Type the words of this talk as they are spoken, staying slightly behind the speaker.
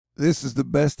This is the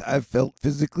best I've felt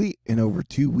physically in over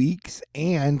 2 weeks,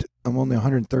 and I'm only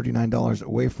 $139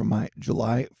 away from my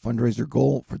July fundraiser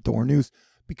goal for THORnews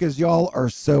because y'all are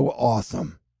so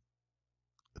awesome.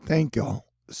 Thank y'all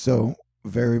so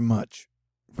very much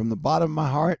from the bottom of my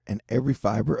heart and every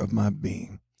fiber of my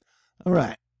being. All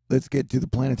right, let's get to the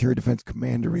Planetary Defense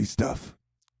Commandery stuff.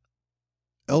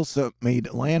 Elsa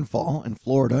made landfall in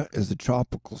Florida as a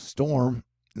tropical storm,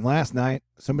 and last night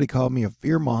somebody called me a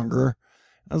fearmonger.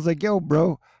 I was like, yo,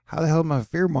 bro, how the hell am I a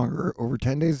fearmonger? Over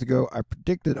 10 days ago, I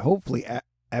predicted hopefully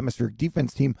atmospheric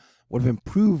defense team would have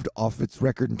improved off its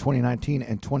record in 2019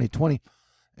 and 2020.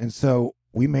 And so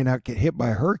we may not get hit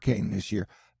by a hurricane this year.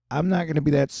 I'm not going to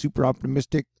be that super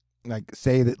optimistic, like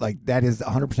say that like that is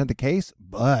 100% the case,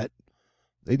 but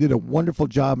they did a wonderful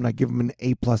job, and I give them an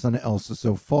A+ on Elsa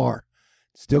so far.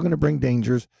 Still going to bring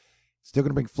dangers, still going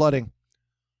to bring flooding,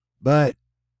 but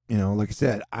you know, like I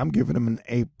said, I'm giving them an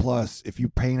A+. If you're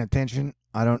paying attention,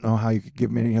 I don't know how you could give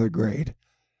them any other grade.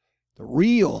 The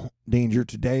real danger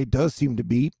today does seem to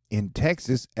be in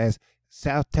Texas, as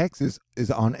South Texas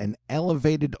is on an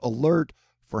elevated alert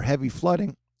for heavy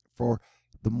flooding for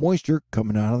the moisture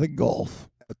coming out of the Gulf.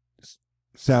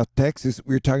 South Texas,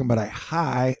 we're talking about a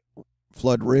high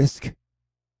flood risk,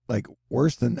 like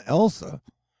worse than Elsa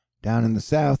down in the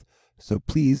south. So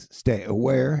please stay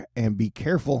aware and be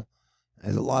careful,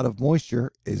 as a lot of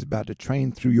moisture is about to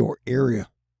train through your area.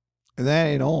 And that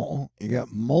ain't all. You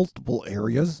got multiple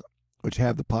areas which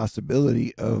have the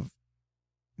possibility of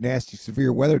nasty,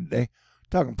 severe weather today.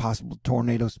 Talking possible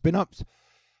tornado spin-ups,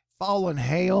 falling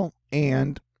hail,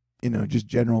 and, you know, just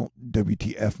general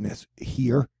WTFness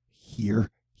here,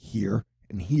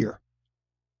 and here.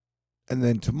 And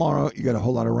then tomorrow, you got a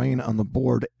whole lot of rain on the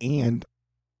board and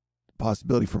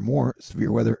possibility for more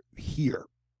severe weather here.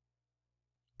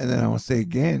 And then I want to say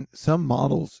again, some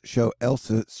models show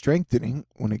Elsa strengthening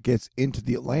when it gets into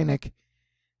the Atlantic.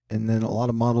 And then a lot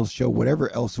of models show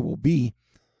whatever Elsa will be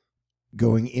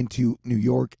going into New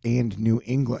York and New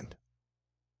England.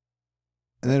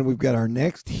 And then we've got our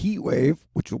next heat wave,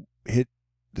 which will hit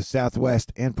the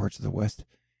Southwest and parts of the West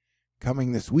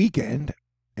coming this weekend.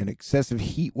 And excessive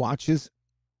heat watches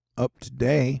up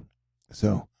today.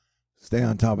 So stay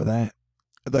on top of that.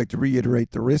 I'd like to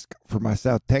reiterate the risk for my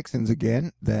South Texans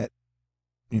again, that,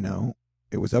 you know,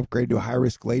 it was upgraded to a high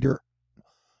risk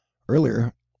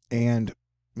earlier, and,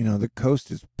 you know, the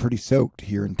coast is pretty soaked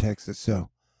here in Texas,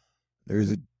 so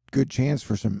there's a good chance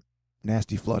for some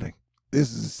nasty flooding.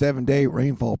 This is a 7-day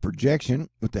rainfall projection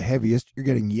with the heaviest. You're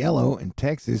getting yellow in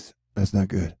Texas. That's not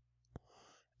good.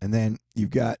 And then you've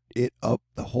got it up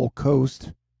the whole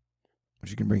coast,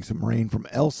 which you can bring some rain from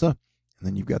Elsa, and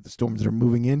then you've got the storms that are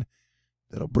moving in.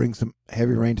 That'll bring some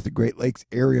heavy rain to the Great Lakes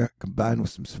area combined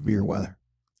with some severe weather.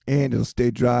 And it'll stay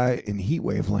dry in heat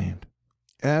wave land.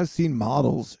 I've seen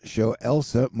models show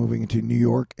Elsa moving into New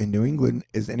York and New England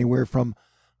is anywhere from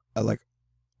like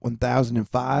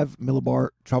 1005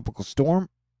 millibar tropical storm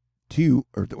to,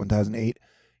 or 1008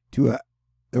 to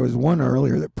there was one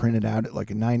earlier that printed out at like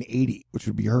a 980, which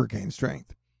would be hurricane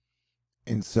strength.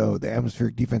 And so the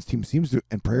atmospheric defense team seems to,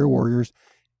 and Prayer Warriors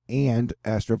and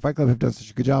Astro Fight Club have done such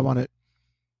a good job on it.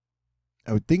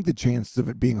 I would think the chances of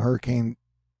it being hurricane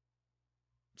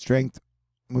strength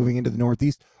moving into the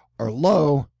Northeast are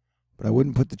low, but I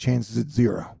wouldn't put the chances at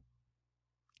 0.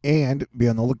 And be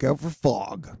on the lookout for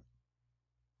fog.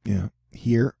 Yeah,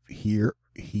 here,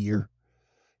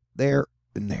 there,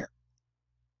 and there.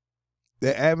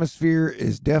 The atmosphere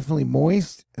is definitely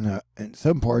moist, and in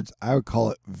some parts I would call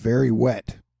it very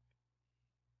wet.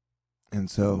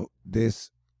 And so this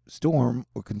storm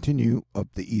will continue up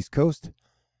the East Coast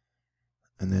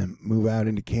and then move out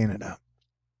into Canada.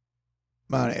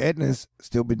 Mount Etna's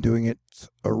still been doing its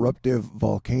eruptive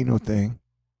volcano thing.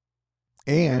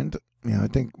 And, you know, I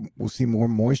think we'll see more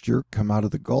moisture come out of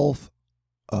the Gulf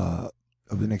over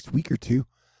the next week or two.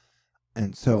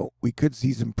 And so we could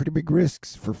see some pretty big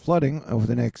risks for flooding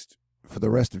for the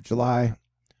rest of July.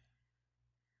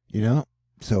 You know,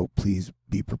 so please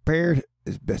be prepared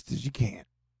as best as you can.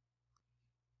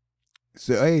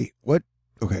 So, hey, what?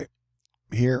 Okay,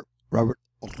 here, Robert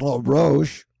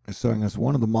Roche is showing us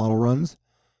one of the model runs,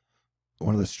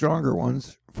 one of the stronger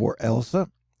ones for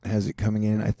Elsa. Has it coming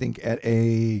in, I think, at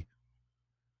a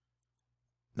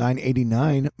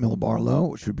 989 millibar low,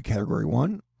 which would be category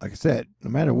 1. Like I said,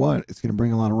 no matter what, it's going to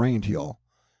bring a lot of rain to y'all.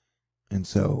 And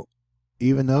so,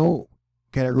 even though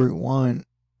category 1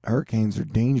 hurricanes are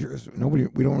dangerous,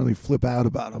 we don't really flip out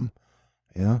about them.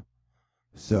 Yeah.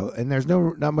 So, and there's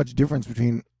not much difference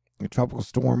between a tropical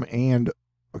storm and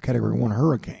a category 1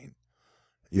 hurricane.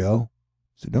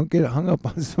 So don't get hung up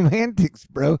on semantics,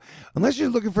 bro. Unless you're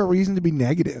looking for a reason to be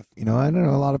negative. You know, I don't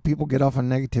know. A lot of people get off on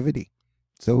negativity.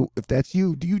 So if that's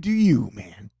you, do you,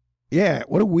 man. Yeah,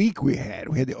 what a week we had.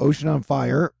 We had the ocean on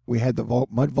fire. We had the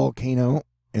mud volcano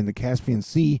in the Caspian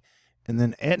Sea. And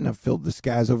then Etna filled the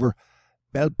skies over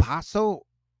Bel Paso,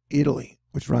 Italy,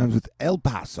 which rhymes with El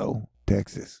Paso,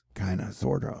 Texas, kind of,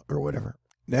 sort of, or whatever.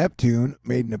 Neptune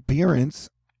made an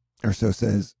appearance, or so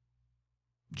says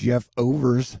Jeff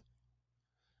Overs.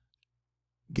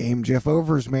 Game Jeff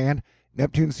Overs, man.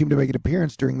 Neptune seemed to make an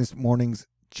appearance during this morning's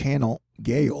channel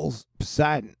gales,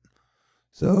 Poseidon.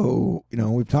 So, you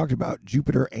know, we've talked about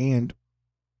Jupiter and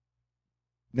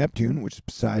Neptune, which is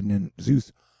Poseidon and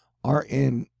Zeus, are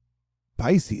in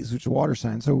Pisces, which is a water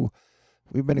sign. So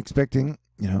we've been expecting,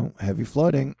 you know, heavy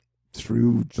flooding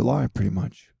through July pretty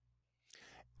much.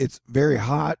 It's very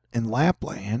hot in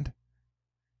Lapland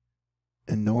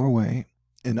in Norway.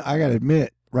 And I got to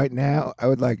admit, right now, I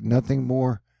would like nothing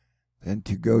more than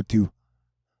to go to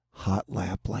hot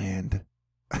Lapland.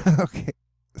 Okay.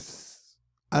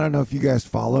 I don't know if you guys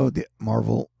follow the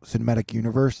Marvel Cinematic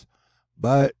Universe,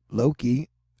 but Loki,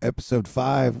 episode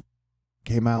 5,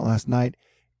 came out last night.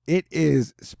 It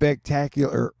is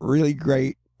spectacular, really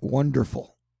great,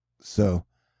 wonderful. So,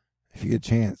 if you get a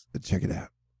chance, check it out.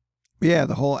 But yeah,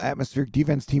 the whole atmospheric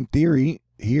defense team theory,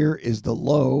 here is the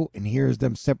low, and here is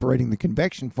them separating the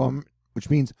convection from, which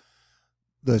means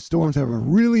the storms have a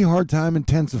really hard time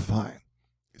intensifying.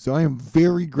 So I am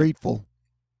very grateful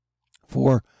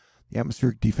for the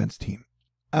atmospheric defense team.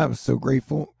 I'm so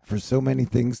grateful for so many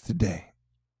things today.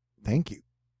 Thank you.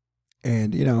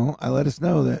 And, you know, I let us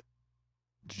know that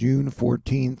June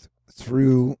 14th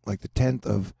through like the 10th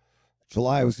of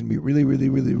July was going to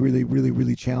be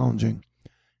really challenging.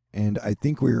 And I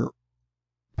think we're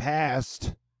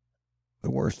past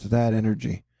the worst of that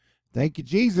energy. Thank you,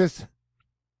 Jesus.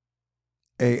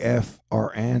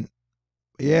 AFRN.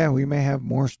 Yeah, we may have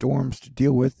more storms to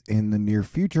deal with in the near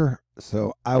future,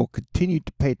 so I will continue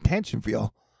to pay attention for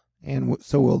y'all, and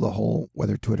so will the whole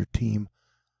Weather Twitter team.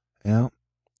 You know,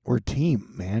 we're a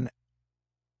team, man.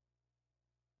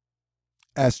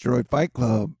 Asteroid Fight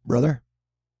Club, brother.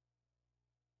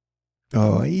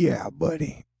 Oh, yeah,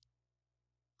 buddy.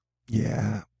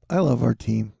 Yeah, I love our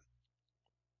team.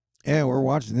 Yeah, we're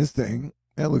watching this thing.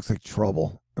 That looks like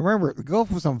trouble. Remember, the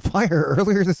Gulf was on fire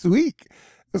earlier this week.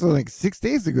 This was like 6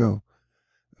 days ago.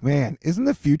 Man, isn't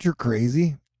the future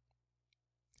crazy?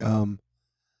 And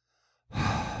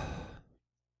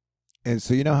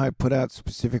so you know how I put out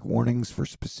specific warnings for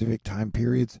specific time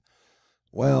periods?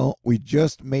 Well, we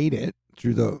just made it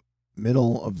through the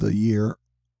middle of the year,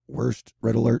 worst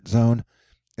red alert zone.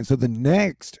 And so the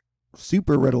next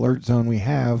super red alert zone we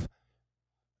have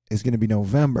is going to be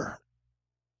November.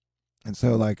 And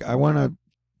so, like, I want to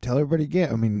tell everybody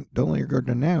again, I mean, don't let your guard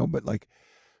down now, but, like,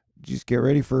 just get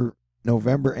ready for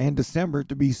November and December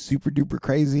to be super duper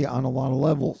crazy on a lot of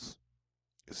levels.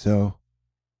 So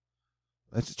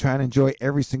let's try and enjoy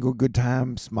every single good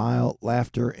time, smile,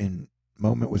 laughter, and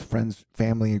moment with friends,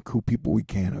 family, and cool people we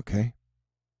can, okay?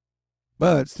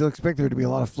 But still expect there to be a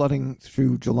lot of flooding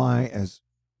through July as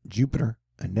Jupiter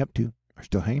and Neptune are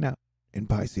still hanging out in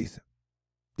Pisces.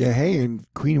 Yeah, hey, and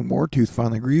Queen Wartooth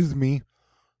finally agrees with me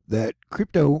that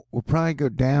crypto will probably go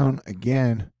down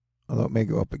again, although it may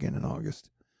go up again in August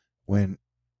when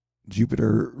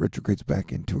Jupiter retrogrades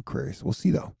back into Aquarius. We'll see,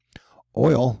 though.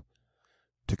 Oil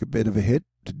took a bit of a hit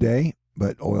today,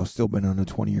 but oil's still been on a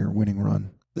 20-year winning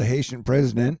run. The Haitian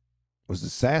president was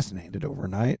assassinated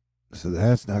overnight, so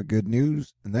that's not good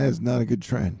news, and that is not a good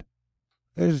trend.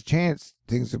 There's a chance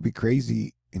things will be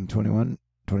crazy in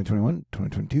 2021,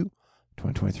 2022,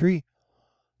 2023.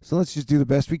 So let's just do the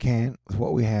best we can with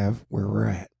what we have where we're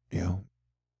at, you know.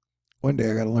 One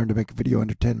day I got to learn to make a video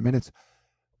under 10 minutes.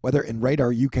 Weather in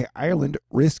radar, UK, Ireland,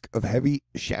 risk of heavy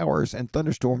showers and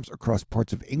thunderstorms across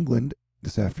parts of England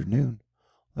this afternoon.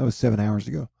 That was 7 hours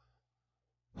ago.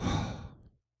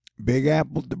 Big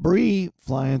Apple debris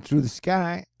flying through the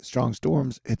sky. Strong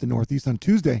storms hit the Northeast on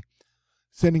Tuesday,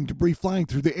 sending debris flying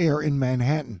through the air in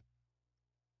Manhattan.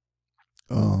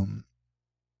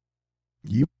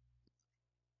 Yep.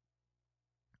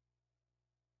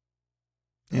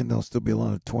 And there'll still be a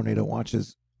lot of tornado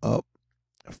watches up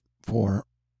for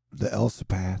the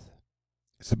Elsapath.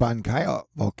 Sabancaya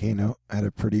volcano had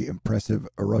a pretty impressive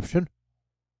eruption.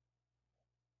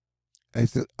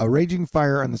 As a raging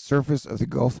fire on the surface of the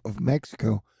Gulf of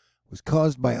Mexico was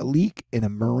caused by a leak in a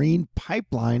marine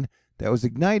pipeline that was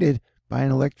ignited by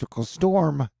an electrical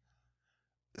storm,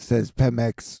 says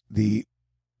Pemex, the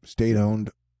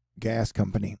state-owned gas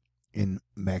company in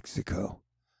Mexico.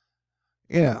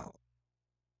 You know,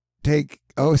 take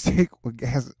what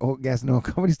gas and oil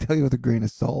companies tell you with a grain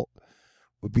of salt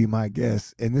would be my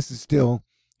guess. And this is still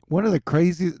one of the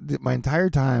craziest, my entire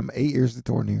time, 8 years at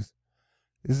THORnews.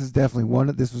 This is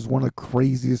definitely this was one of the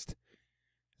craziest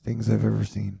things I've ever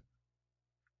seen.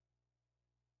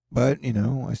 But, you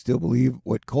know, I still believe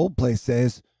what Coldplay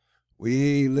says.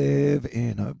 We live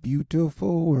in a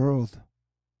beautiful world.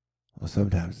 Well,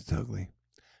 sometimes it's ugly.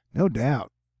 No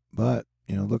doubt. But,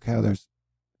 you know, look how there's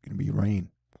going to be rain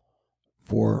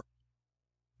for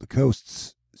the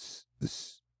coasts,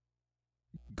 this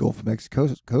Gulf of Mexico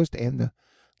coast and the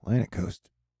Atlantic coast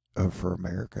for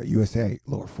America, USA,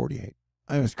 lower 48.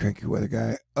 I'm just cranky weather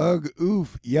guy. Ugh,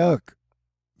 oof, yuck.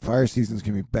 Fire season's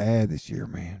going to be bad this year,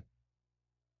 man.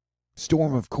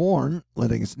 Storm of corn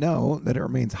letting us know that it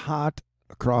remains hot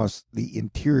across the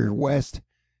interior west.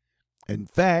 In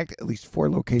fact, at least 4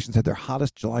 locations had their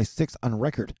hottest July 6th on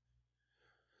record.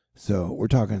 So we're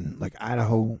talking like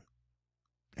Idaho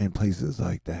and places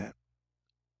like that.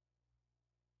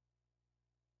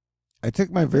 I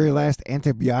took my very last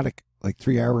antibiotic like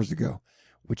 3 hours ago,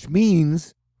 which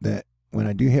means that when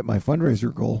I do hit my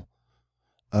fundraiser goal,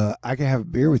 I can have a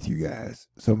beer with you guys.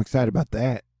 So I'm excited about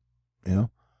that. You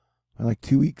know, I like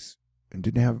 2 weeks and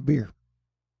didn't have a beer.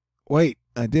 Wait,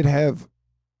 I did have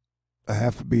a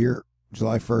half a beer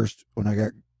July 1st when I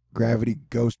got gravity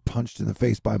ghost punched in the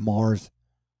face by Mars.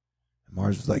 And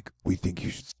Mars was like, we think you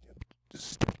should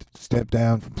step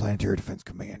down from Planetary Defense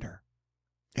Commander.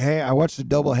 Hey, I watched a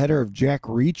doubleheader of Jack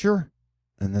Reacher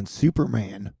and then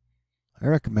Superman. I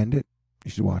recommend it.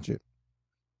 You should watch it.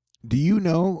 Do you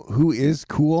know who is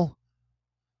cool?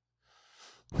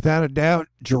 Without a doubt,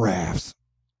 giraffes.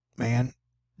 Man,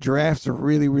 giraffes are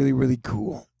really, really, really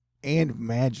cool and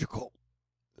magical.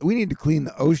 We need to clean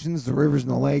the oceans, the rivers,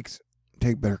 and the lakes.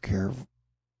 Take better care of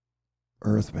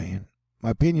Earth, man. My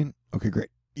opinion? Okay, great.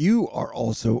 You are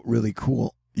also really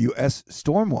cool. U.S.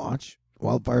 Stormwatch.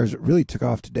 Wildfires really took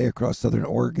off today across southern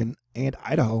Oregon and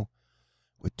Idaho,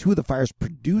 with 2 of the fires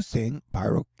producing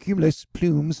pyrocumulus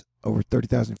plumes over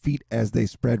 30,000 feet as they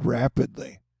spread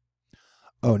rapidly.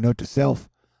 Oh, note to self,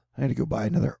 I had to go buy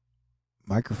another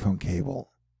microphone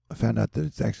cable. I found out that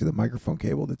it's actually the microphone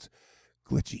cable that's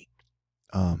glitchy.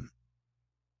 And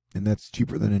that's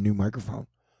cheaper than a new microphone.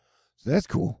 So that's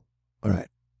cool. All right.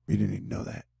 You didn't even know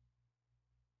that.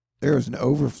 There was an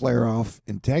overflare off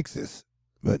in Texas,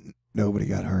 but nobody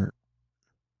got hurt.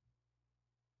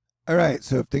 All right.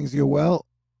 So if things go well,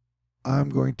 I'm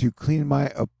going to clean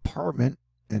my apartment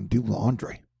and do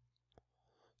laundry.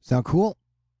 Sound cool?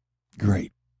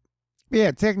 Great.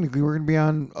 Yeah, technically we're going to be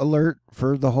on alert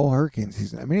for the whole hurricane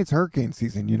season. I mean, it's hurricane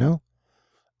season, you know?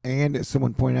 And as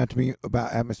someone pointed out to me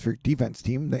about atmospheric defense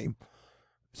team, they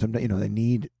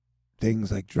need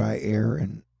things like dry air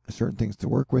and certain things to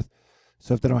work with.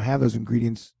 So if they don't have those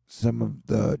ingredients, some of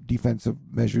the defensive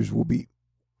measures will be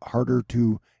harder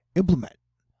to implement.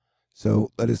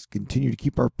 So let us continue to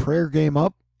keep our prayer game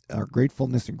up, our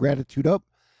gratefulness and gratitude up,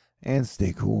 and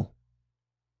stay cool.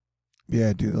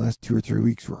 Yeah, dude, the last 2 or 3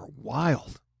 weeks were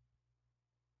wild.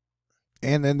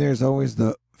 And then there's always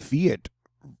the fiat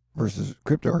versus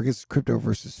crypto, or I guess crypto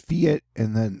versus fiat,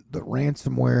 and then the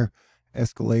ransomware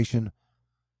escalation.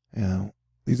 You know,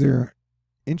 these are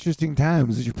interesting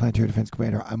times as your Planetary Defense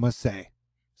Commander, I must say.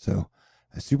 So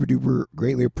I super duper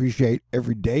greatly appreciate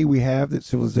every day we have that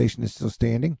civilization is still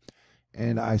standing,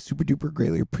 and I super duper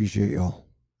greatly appreciate y'all.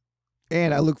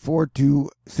 And I look forward to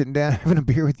sitting down having a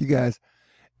beer with you guys.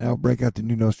 And I'll break out the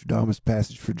new Nostradamus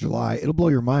passage for July. It'll blow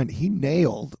your mind. He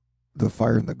nailed the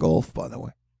fire in the Gulf, by the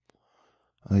way.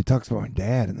 He talks about my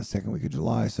dad in the second week of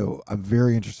July, so I'm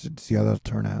very interested to see how that'll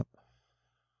turn out.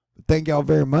 But thank y'all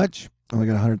very much. Only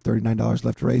got $139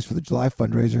 left to raise for the July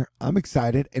fundraiser. I'm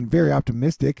excited and very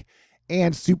optimistic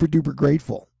and super duper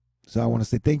grateful. So I want to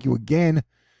say thank you again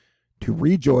to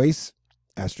Rejoice,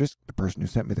 asterisk, the person who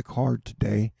sent me the card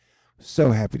today.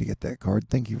 So happy to get that card.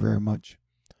 Thank you very much.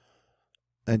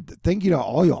 And thank you to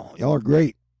all y'all. Y'all are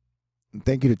great. And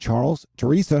thank you to Charles,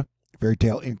 Teresa, Fairy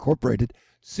Tale Incorporated,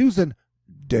 Susan,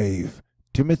 Dave,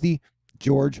 Timothy,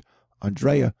 George,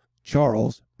 Andrea,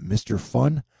 Charles, Mr.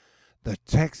 Fun, the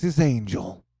Texas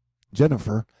Angel,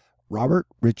 Jennifer, Robert,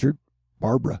 Richard,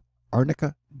 Barbara,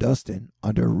 Arnica, Dustin,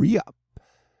 Andrea,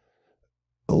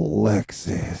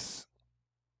 Alexis,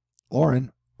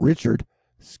 Lauren, Richard,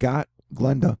 Scott,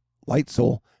 Glenda,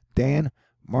 Lightsoul, Dan,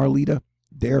 Marlita,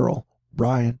 Daryl,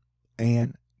 Brian,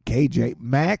 Ann, KJ,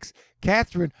 Max,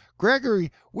 Catherine, Gregory,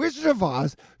 Wizard of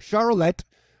Oz, Charlotte,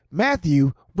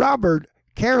 Matthew, Robert,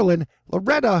 Carolyn,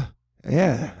 Loretta.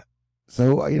 Yeah.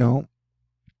 So, you know,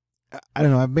 I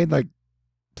don't know. I've made like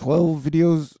 24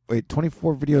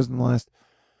 videos in the last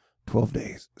 12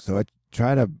 days. So I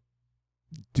try to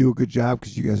do a good job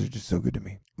because you guys are just so good to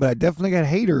me. But I definitely got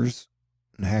haters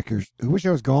and hackers who wish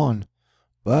I was gone.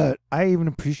 But I even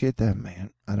appreciate them,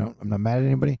 man. I'm not mad at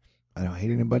anybody. I don't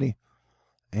hate anybody.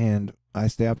 And I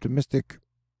stay optimistic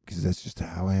because that's just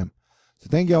how I am. So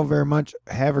thank y'all very much.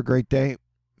 Have a great day.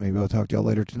 Maybe I'll talk to y'all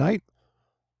later tonight.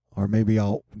 Or maybe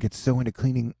I'll get so into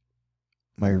cleaning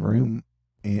my room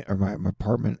or my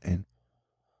apartment and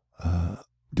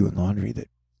doing laundry that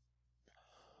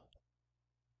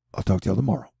I'll talk to y'all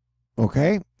tomorrow.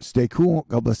 Okay? Stay cool.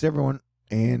 God bless everyone.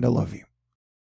 And I love you.